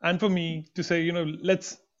and for me to say,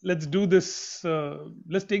 let's do this,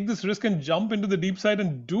 let's take this risk and jump into the deep side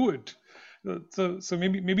and do it. So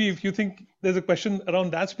maybe if you think there's a question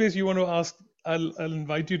around that space you want to ask, I'll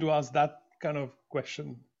invite you to ask that kind of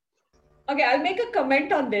question. Okay, I'll make a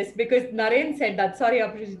comment on this because Naren said that. Sorry,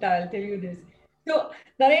 Aprishita, I'll tell you this. So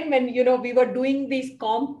Naren, when we were doing these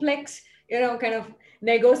complex, kind of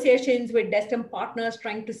negotiations with destined partners,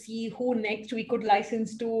 trying to see who next we could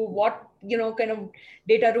license to, what kind of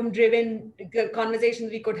data room driven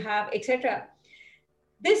conversations we could have, etc.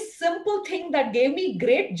 This simple thing that gave me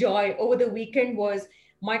great joy over the weekend was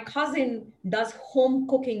my cousin does home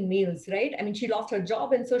cooking meals, right? I mean, she lost her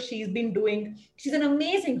job, and so she's an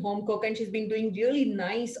amazing home cook, and she's been doing really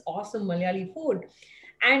nice, awesome Malayali food.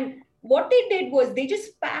 And what they did was they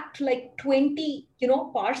just packed like 20,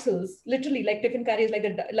 parcels, literally like tiffin carriers, like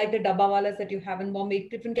the dabbawalas that you have in Bombay,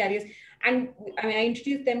 tiffin carriers. And I mean, I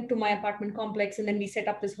introduced them to my apartment complex, and then we set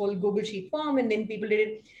up this whole Google Sheet form, and then people did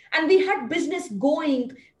it. And we had business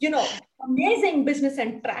going, amazing business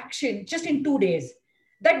and traction just in 2 days.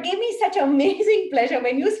 That gave me such amazing pleasure.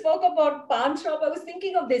 When you spoke about pawn shop, I was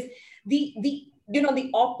thinking of this.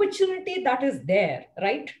 The opportunity that is there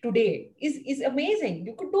right today is amazing.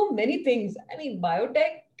 You could do many things. I mean,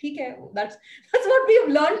 biotech, okay, that's what we have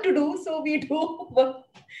learned to do. So we do.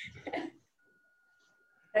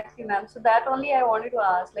 Exactly, ma'am. So that only I wanted to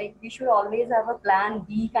ask, like, we should always have a plan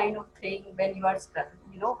B kind of thing when you are,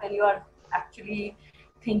 when you are actually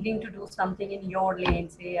thinking to do something in your lane.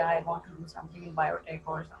 Say, I want to do something in biotech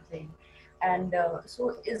or something. And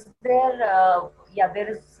so is there, there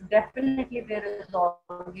is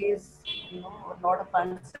always, a lot of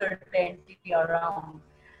uncertainty around.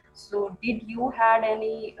 So did you had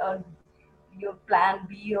any, your plan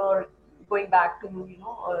B or going back to,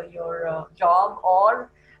 your job, or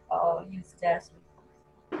you just...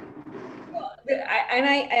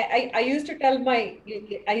 I used to tell my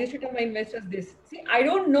investors this. See, I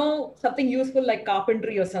don't know something useful like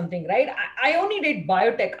carpentry or something, right? I only did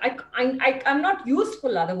biotech. I'm not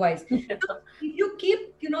useful otherwise. If you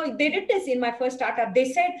keep, they did this in my first startup.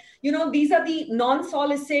 They said, these are the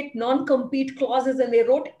non-solicit, non-compete clauses, and they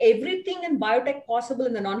wrote everything in biotech possible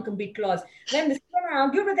in the non-compete clause. Then this is when I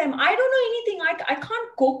argued with them. I don't know anything. I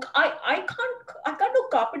can't cook. I can't do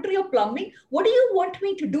carpentry or plumbing. What do you want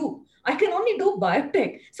me to do? I can only do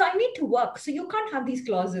biotech. So I need to work. So you can't have these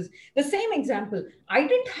clauses. The same example, I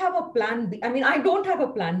didn't have a plan B. I mean, I don't have a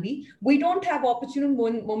plan B. We don't have opportune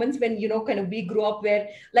moments when, we grew up where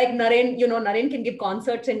like Naren, Naren can give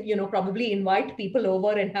concerts and, probably invite people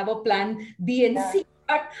over and have a plan B and C.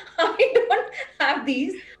 But I don't have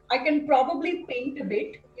these. I can probably paint a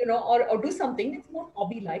bit, or do something. It's more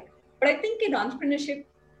hobby-like. But I think in entrepreneurship,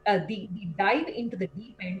 the dive into the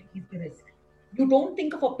deep end is the risk. You don't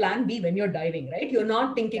think of a plan B when you're diving, right? You're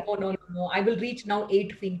not thinking, oh, no, I will reach now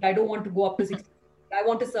 8 feet. I don't want to go up to 16. I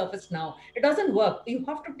want to surface now. It doesn't work. You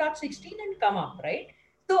have to touch 16 and come up, right?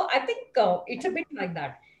 So I think it's a bit like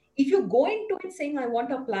that. If you go into it saying, I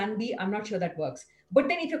want a plan B, I'm not sure that works. But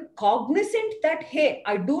then if you're cognizant that, hey,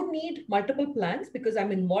 I do need multiple plans because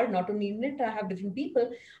I'm involved, not only in it, I have different people.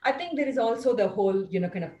 I think there is also the whole,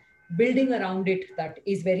 kind of building around it that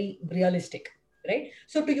is very realistic, right?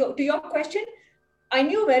 So to your question, I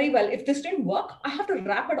knew very well if this didn't work, I have to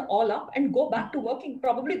wrap it all up and go back to working.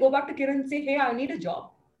 Probably go back to Kiran and say, hey, I need a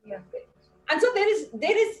job. Yeah. And so there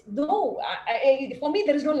is no, for me,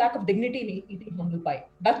 there is no lack of dignity in eating humble pie.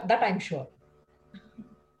 That I'm sure.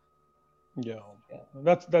 Yeah.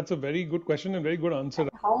 That's a very good question and very good answer.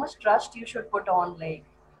 How much trust you should put on, like,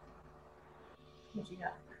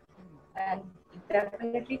 and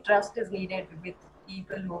definitely trust is needed with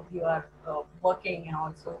people who you are working, and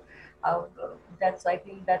also I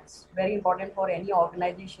think that's very important for any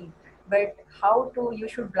organization. But how you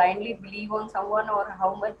should blindly believe on someone, or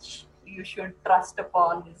how much you should trust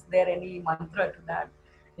upon? Is there any mantra to that?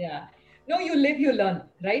 Yeah. No, you live, you learn,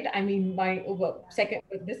 right? I mean,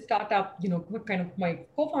 this startup, my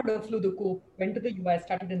co-founder flew the coop, went to the US,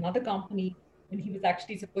 started another company, and he was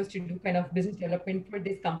actually supposed to do kind of business development for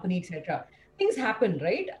this company, etc. Things happen,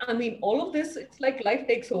 right? I mean, all of this, it's like life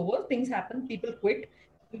takes over, things happen, people quit,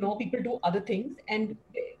 people do other things, and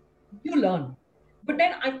you learn. But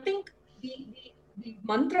then I think the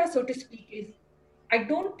mantra, so to speak, is I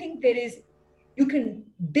don't think you can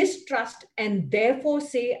distrust and therefore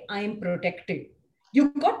say, I am protected.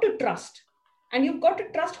 You've got to trust, and you've got to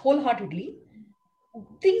trust wholeheartedly.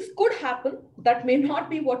 Things could happen that may not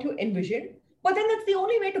be what you envisioned, but then that's the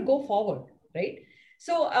only way to go forward, right?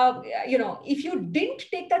 So, if you didn't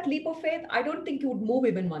take that leap of faith, I don't think you would move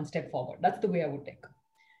even one step forward. That's the way I would take.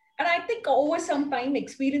 And I think over some time,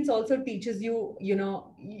 experience also teaches you, you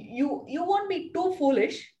won't be too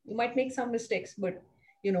foolish. You might make some mistakes, but,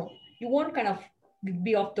 you won't kind of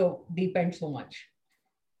be off the deep end so much.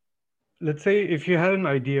 Let's say if you had an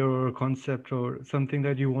idea or a concept or something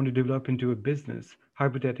that you want to develop into a business,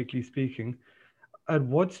 hypothetically speaking, at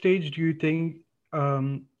what stage do you think,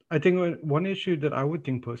 I think one issue that I would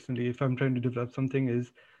think personally, if I'm trying to develop something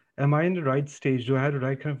is, am I in the right stage? Do I have the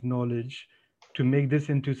right kind of knowledge to make this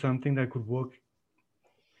into something that could work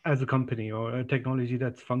as a company or a technology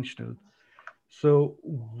that's functional. So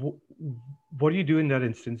what do you do in that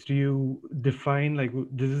instance? Do you define like,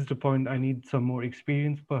 this is the point, I need some more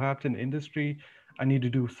experience perhaps in industry, I need to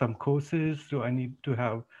do some courses, so I need to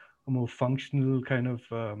have a more functional kind of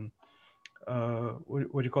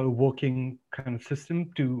what do you call a working kind of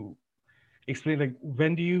system to explain, like,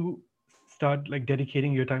 when do you start like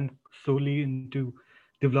dedicating your time solely into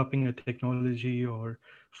developing a technology or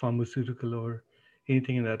pharmaceutical or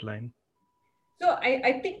anything in that line? So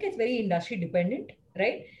I think it's very industry dependent,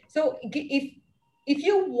 right? So if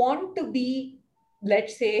you want to be,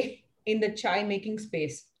 let's say, in the chai making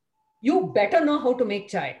space, you better know how to make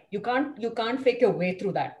chai. You can't fake your way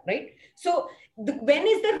through that, right? So when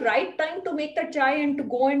is the right time to make the chai and to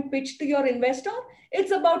go and pitch to your investor?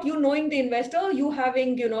 It's about you knowing the investor, you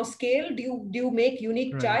having, scale. Do you make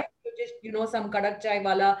unique Right. chai? You just, some kadak chai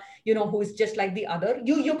wala, who is just like the other.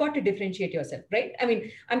 You got to differentiate yourself, right? I mean,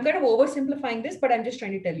 I'm kind of oversimplifying this, but I'm just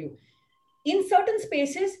trying to tell you. In certain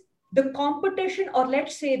spaces, the competition, or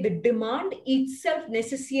let's say the demand itself,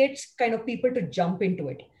 necessitates kind of people to jump into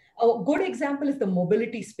it. A good example is the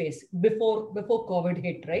mobility space before COVID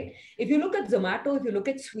hit, right? If you look at Zomato, if you look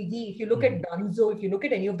at Swiggy, if you look at Dunzo, if you look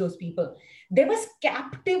at any of those people, there was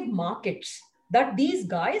captive markets that these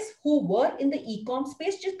guys who were in the e-com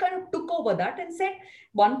space just kind of took over that and said,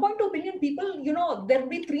 1.2 billion people, there'll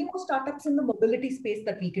be 3 more startups in the mobility space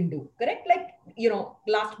that we can do, correct? Like,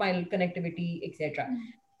 last mile connectivity, etc.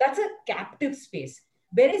 That's a captive space.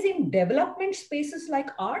 Whereas in development spaces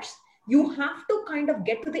like ours, you have to kind of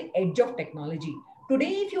get to the edge of technology.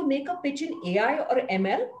 Today, if you make a pitch in AI or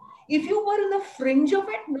ML, if you were in the fringe of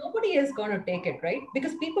it, nobody is going to take it, right?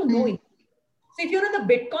 Because people know it. So if you're in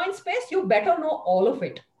the Bitcoin space, you better know all of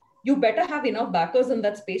it. You better have enough backers in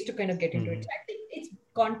that space to kind of get into it. So I think it's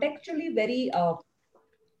contextually very,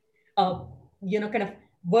 kind of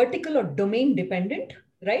vertical or domain dependent,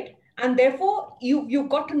 right? And therefore, you've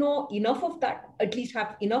got to know enough of that, at least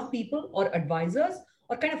have enough people or advisors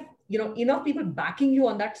or kind of, enough people backing you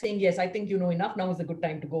on that, saying, yes, I think you know enough. Now is a good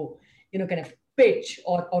time to go, kind of pitch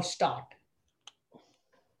or start.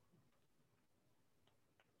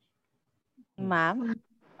 Ma'am,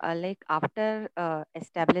 like after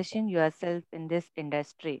establishing yourself in this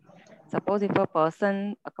industry, suppose if a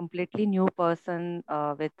person, a completely new person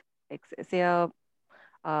with, like, say a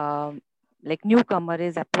like newcomer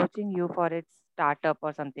is approaching you for its startup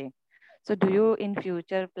or something. So do you in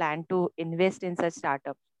future plan to invest in such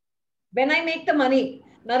startups? When I make the money,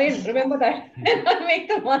 Naren, remember that. When I make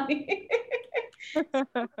the money.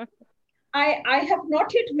 I have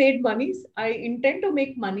not yet made monies. I intend to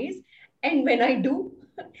make monies. And when I do,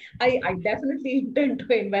 I definitely intend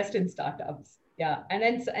to invest in startups. Yeah.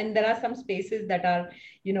 And there are some spaces that are,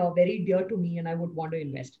 very dear to me and I would want to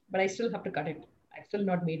invest, but I still have to cut it. I've still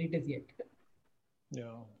not made it as yet.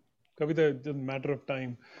 Yeah. Kavitha, it's a matter of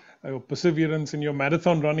time. Your perseverance in your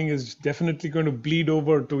marathon running is definitely going to bleed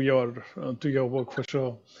over to your work for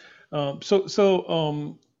sure.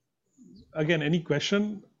 So again, any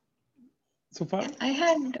question so far? I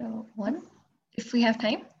had one, if we have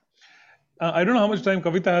time. I don't know how much time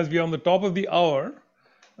Kavitha has. We are on the top of the hour.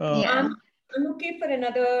 Yeah. I'm okay for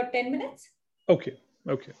another 10 minutes. Okay.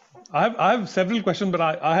 I have several questions, but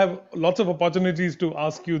I have lots of opportunities to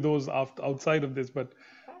ask you those outside of this. But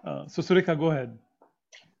so Surekha, go ahead.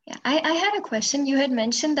 Yeah, I had a question. You had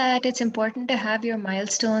mentioned that it's important to have your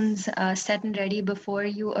milestones set and ready before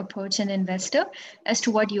you approach an investor as to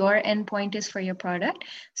what your endpoint is for your product.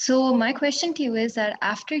 So my question to you is that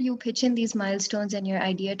after you pitch in these milestones and your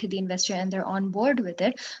idea to the investor and they're on board with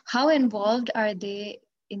it, how involved are they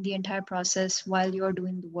in the entire process while you're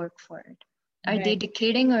doing the work for it? Are they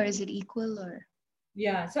dictating or is it equal or?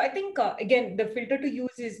 Yeah, so I think, again, the filter to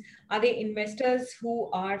use is, are they investors who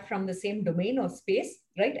are from the same domain or space,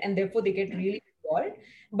 right? And therefore they get really involved.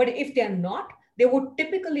 But if they're not, they would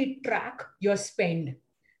typically track your spend,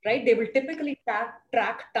 right? They will typically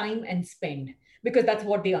track time and spend because that's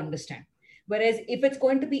what they understand. Whereas if it's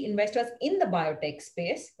going to be investors in the biotech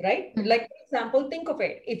space, right? Like, for example, think of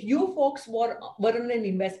it. If you folks were on an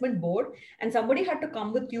investment board and somebody had to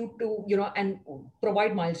come with you to, and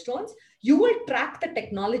provide milestones, you will track the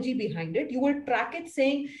technology behind it. You will track it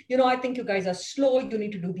saying, I think you guys are slow. You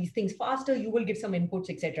need to do these things faster. You will give some inputs,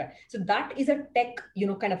 etc. So that is a tech,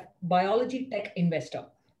 kind of biology tech investor.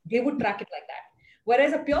 They would track it like that.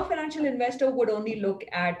 Whereas a pure financial investor would only look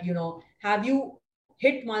at, have you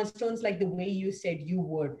hit milestones like the way you said you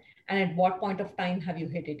would, and at what point of time have you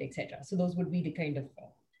hit it, etc. So those would be the kind of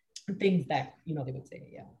things that they would say.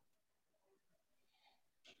 Yeah.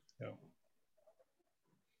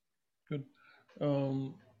 Good.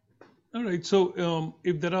 All right. So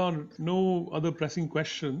if there are no other pressing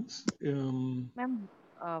questions, Ma'am,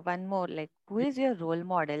 one more, like, who is your role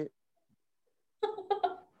model?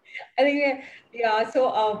 I think, yeah.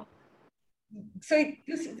 This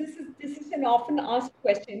is an often asked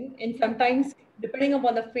question, and sometimes depending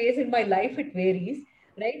upon the phase in my life, it varies,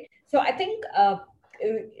 right? So I think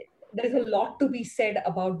there's a lot to be said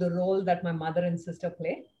about the role that my mother and sister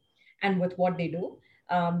play, and with what they do.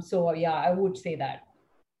 So yeah, I would say that.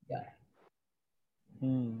 Yeah.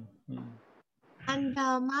 And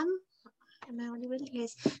ma'am, am I audible?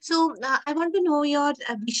 Yes. So I want to know your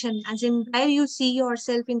vision, as in where you see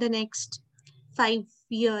yourself in the next 5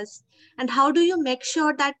 years, and how do you make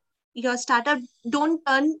sure that your startup don't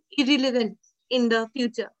turn irrelevant in the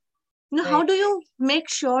future? How Right. do you make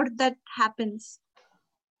sure that happens?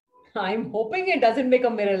 I'm hoping it doesn't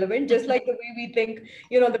become irrelevant, just like the way we think,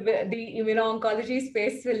 the immuno-oncology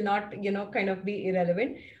space will not, kind of be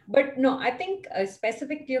irrelevant. But no, I think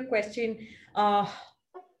specific to your question,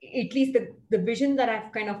 at least the vision that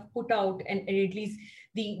I've kind of put out, and at least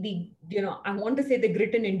I want to say the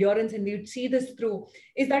grit and endurance, and we would see this through,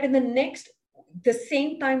 is that in the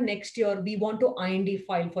same time next year, we want to IND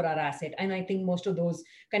file for our asset. And I think most of those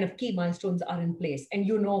kind of key milestones are in place, and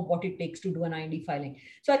you know what it takes to do an IND filing.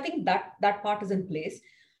 So I think that part is in place.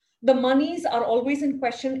 The monies are always in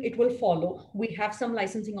question. It will follow. We have some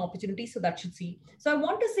licensing opportunities, so that should see. So I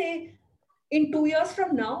want to say, in 2 years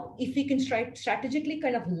from now, if we can strategically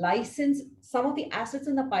kind of license some of the assets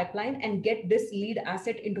in the pipeline and get this lead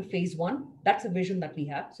asset into phase 1, that's a vision that we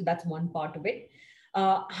have. So that's one part of it.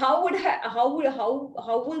 How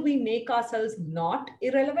will we make ourselves not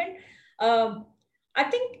irrelevant? I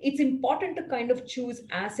think it's important to kind of choose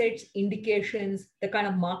assets, indications, the kind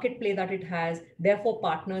of market play that it has, therefore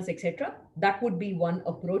partners, etc. That would be one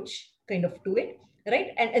approach kind of to it,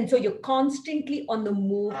 right? And so you're constantly on the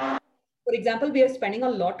move. For example, we are spending a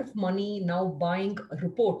lot of money now buying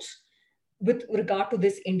reports with regard to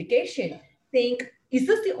this indication, saying, is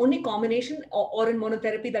this the only combination or in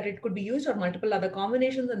monotherapy that it could be used, or multiple other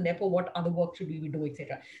combinations, and therefore what other work should we do,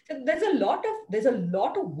 etc. So there's a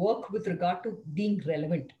lot of work with regard to being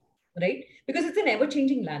relevant, right? Because it's an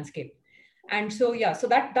ever-changing landscape. And so yeah, so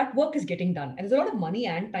that work is getting done, and there's a lot of money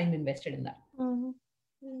and time invested in that.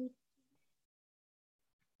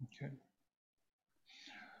 Okay.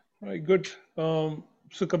 All right, good.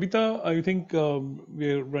 So Kavitha, I think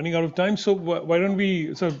we're running out of time. So why don't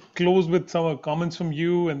we sort of close with some comments from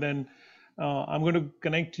you, and then I'm going to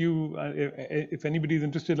connect you. If anybody is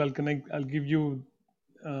interested, I'll give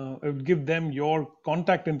them your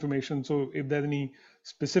contact information. So if there are any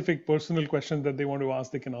specific personal questions that they want to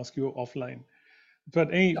ask, they can ask you offline.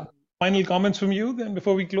 But any final comments from you then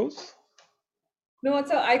before we close? No,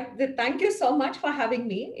 so thank you so much for having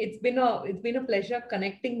me. It's been a pleasure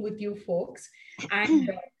connecting with you folks.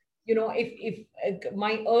 And if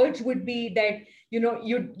my urge would be that you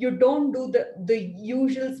don't do the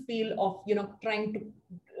usual spiel of trying to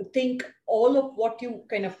think all of what you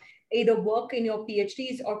kind of either work in your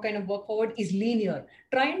PhDs or kind of work forward is linear.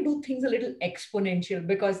 Try and do things a little exponential,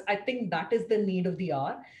 because I think that is the need of the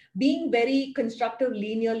hour. Being very constructive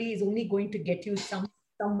linearly is only going to get you somewhere,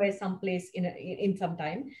 someplace in some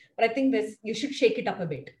time. But I think you should shake it up a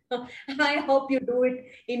bit. And I hope you do it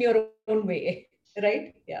in your own way,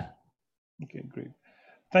 right? Yeah. Okay, great.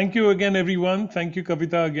 Thank you again, everyone. Thank you,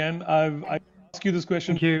 Kavitha, again. I ask you this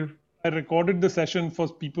question. Thank you. I recorded the session for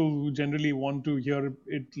people who generally want to hear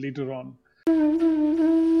it later on.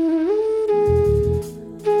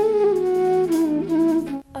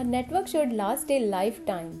 A network should last a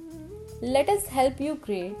lifetime. Let us help you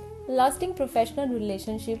create lasting professional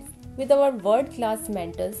relationships with our world-class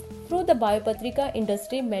mentors through the Biopatrika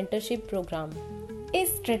Industry Mentorship Program. A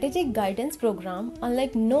strategic guidance program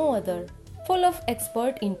unlike no other, full of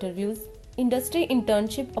expert interviews, industry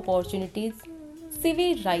internship opportunities,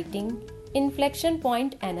 CV writing, inflection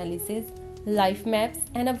point analysis, life maps,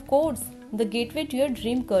 and of course, the gateway to your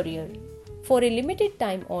dream career. For a limited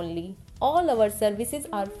time only, all our services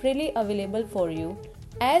are freely available for you,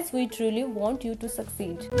 as we truly want you to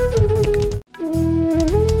succeed.